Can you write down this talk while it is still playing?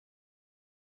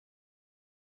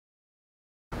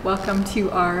Welcome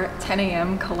to our 10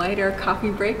 a.m. Collider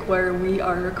coffee break where we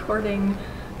are recording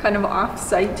kind of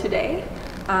off-site today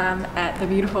at the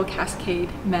beautiful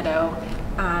Cascade Meadow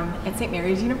at St.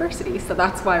 Mary's University. So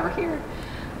that's why we're here.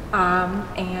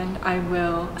 And I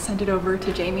will send it over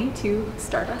to Jamie to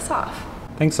start us off.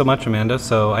 Thanks so much, Amanda.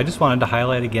 So I just wanted to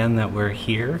highlight again that we're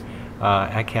here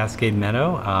at Cascade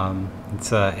Meadow.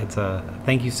 It's a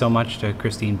thank you so much to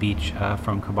Christine Beach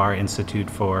from Kabar Institute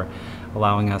for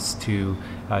allowing us to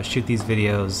shoot these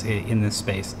videos in this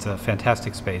space. It's a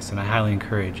fantastic space, and I highly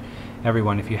encourage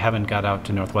everyone, if you haven't got out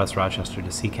to Northwest Rochester to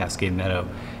see Cascade Meadow,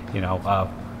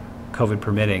 COVID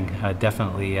permitting,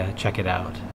 definitely check it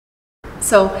out.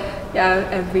 So, yeah,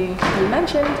 as we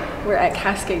mentioned, we're at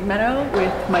Cascade Meadow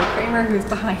with Mike Kramer, who's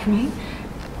behind me,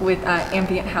 with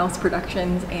Ambient House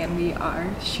Productions, and we are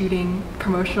shooting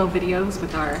promotional videos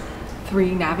with our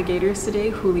 3 navigators today,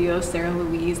 Julio, Sarah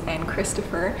Louise, and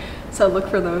Christopher. So look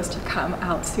for those to come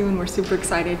out soon. We're super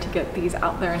excited to get these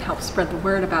out there and help spread the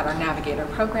word about our Navigator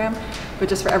program. But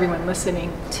just for everyone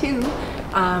listening too,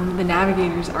 the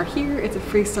navigators are here. It's a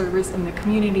free service in the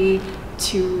community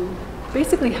to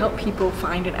basically help people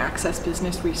find and access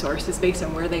business resources based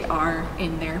on where they are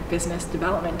in their business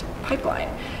development pipeline.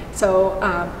 So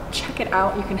check it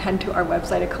out. You can head to our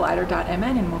website at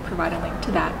collider.mn and we'll provide a link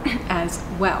to that as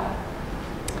well.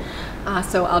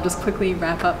 So I'll just quickly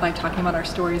wrap up by talking about our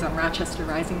stories on Rochester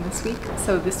Rising this week.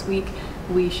 So this week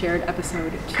we shared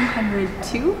episode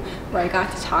 202 where I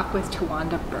got to talk with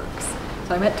Tawanda Burks.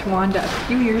 So I met Tawanda a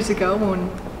few years ago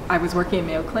when I was working at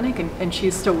Mayo Clinic, and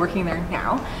she's still working there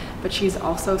now, but she's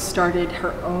also started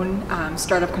her own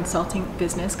startup consulting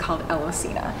business called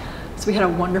Elocina. So we had a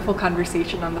wonderful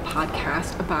conversation on the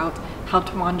podcast about how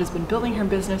Tawanda's been building her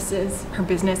business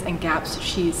and gaps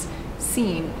she's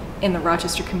seen in the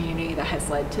Rochester community that has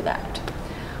led to that.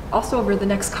 Also, over the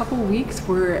next couple weeks,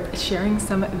 we're sharing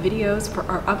some videos for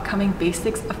our upcoming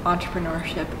Basics of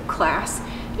Entrepreneurship class.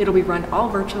 It'll be run all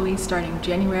virtually starting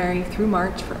January through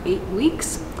March for 8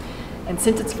 weeks. And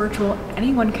since it's virtual,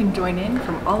 anyone can join in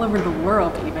from all over the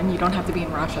world even. You don't have to be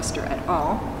in Rochester at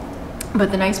all. But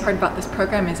the nice part about this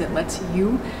program is it lets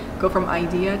you go from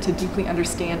idea to deeply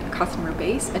understand a customer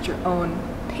base at your own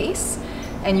pace.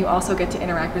 And you also get to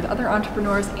interact with other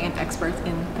entrepreneurs and experts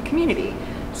in the community.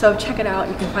 So check it out.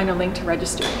 You can find a link to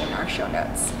register in our show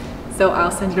notes. So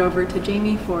I'll send it over to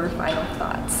Jamie for final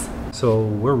thoughts. So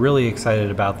we're really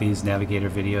excited about these Navigator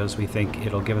videos. We think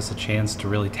it'll give us a chance to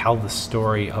really tell the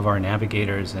story of our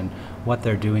navigators and what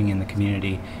they're doing in the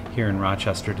community here in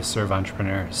Rochester to serve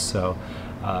entrepreneurs. So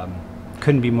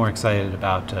couldn't be more excited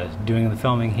about doing the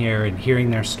filming here and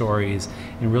hearing their stories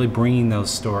and really bringing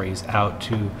those stories out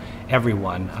to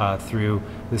everyone through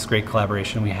this great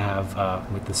collaboration we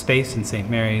have with the space in St.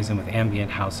 Mary's and with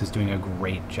Ambient House, who's doing a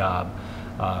great job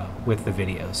with the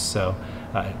videos. So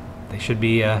they should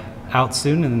be out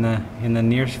soon in the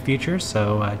near future,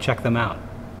 so check them out.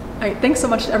 All right, thanks so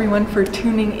much to everyone for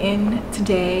tuning in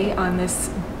today on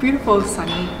this beautiful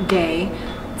sunny day.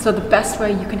 So the best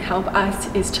way you can help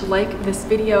us is to like this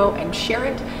video and share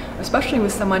it, especially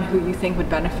with someone who you think would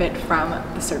benefit from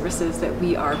the services that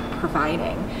we are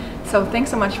providing. So thanks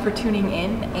so much for tuning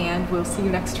in, and we'll see you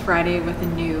next Friday with a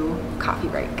new coffee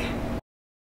break.